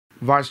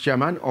Vice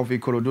Chairman of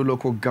Ikorodu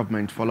Local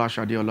Government,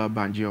 FOLASHADE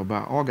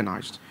OLABANJI-OBA,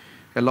 organized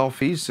a love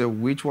feast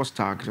which was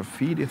tagged to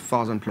feed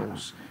 1,000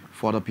 plots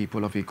for the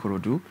people of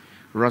Ikorodu.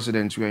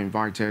 Residents were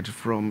invited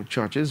from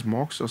churches,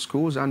 mosques,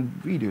 schools, and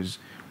videos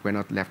were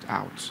not left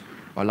out.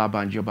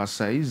 OLABANJI-OBA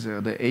says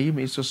the aim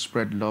is to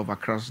spread love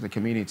across the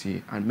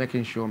community and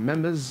making sure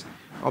members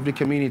of the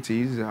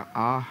communities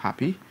are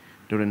happy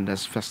during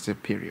this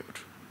festive period.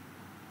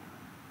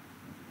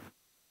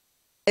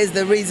 Is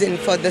the reason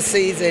for the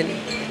season.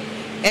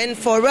 And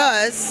for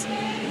us,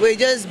 we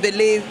just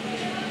believe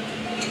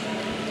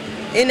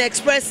in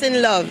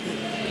expressing love.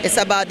 It's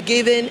about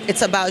giving,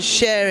 it's about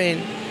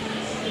sharing,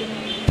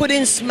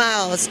 putting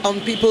smiles on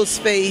people's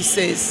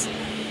faces.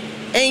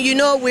 And you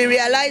know, we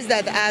realize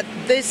that at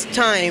this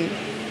time,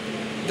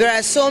 there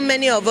are so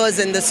many of us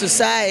in the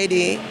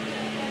society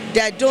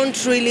that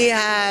don't really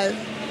have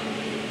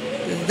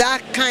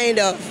that kind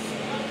of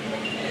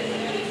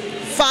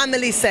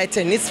family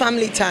setting. It's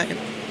family time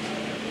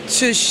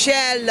to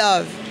share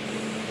love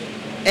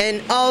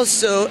and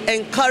also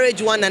encourage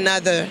one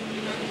another.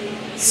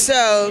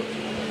 So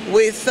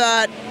we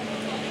thought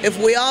if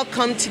we all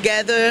come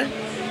together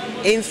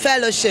in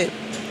fellowship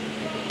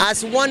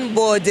as one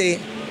body,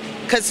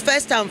 because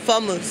first and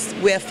foremost,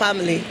 we're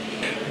family.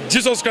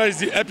 Jesus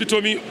Christ is the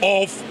epitome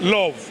of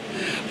love.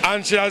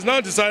 And she has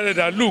now decided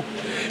that, look,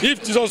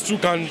 if Jesus too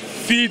can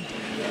feed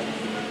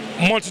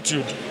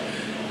multitude,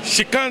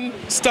 she can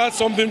start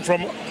something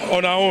from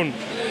on her own.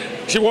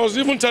 She was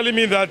even telling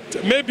me that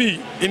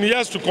maybe in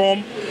years to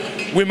come,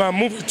 we might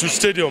move to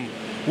stadium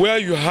where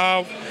you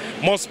have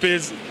more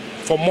space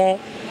for more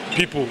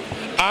people.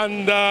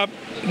 And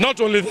not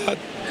only that,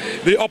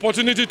 the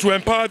opportunity to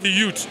empower the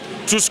youth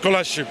through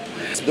scholarship.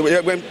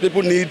 When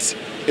people need,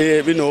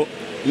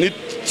 need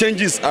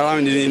changes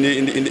around in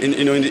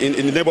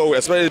the neighborhood,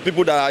 especially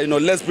people that are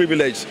people less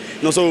privileged.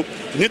 So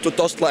you need to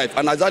touch life,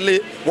 and exactly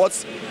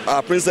what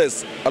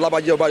Princess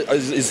OLABANJI-OBA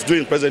is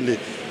doing presently,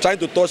 trying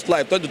to touch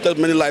life, trying to touch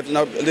many lives.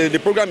 Now the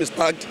program is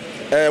tagged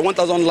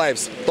 1,000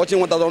 lives, touching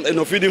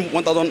 1,000, feeding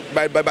 1,000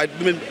 by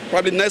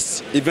probably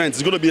next event.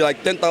 It's going to be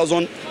like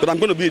 10,000, but I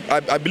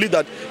believe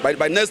that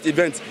by next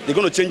event they're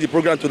going to change the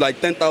program to like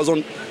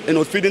 10,000,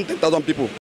 feeding 10,000 people.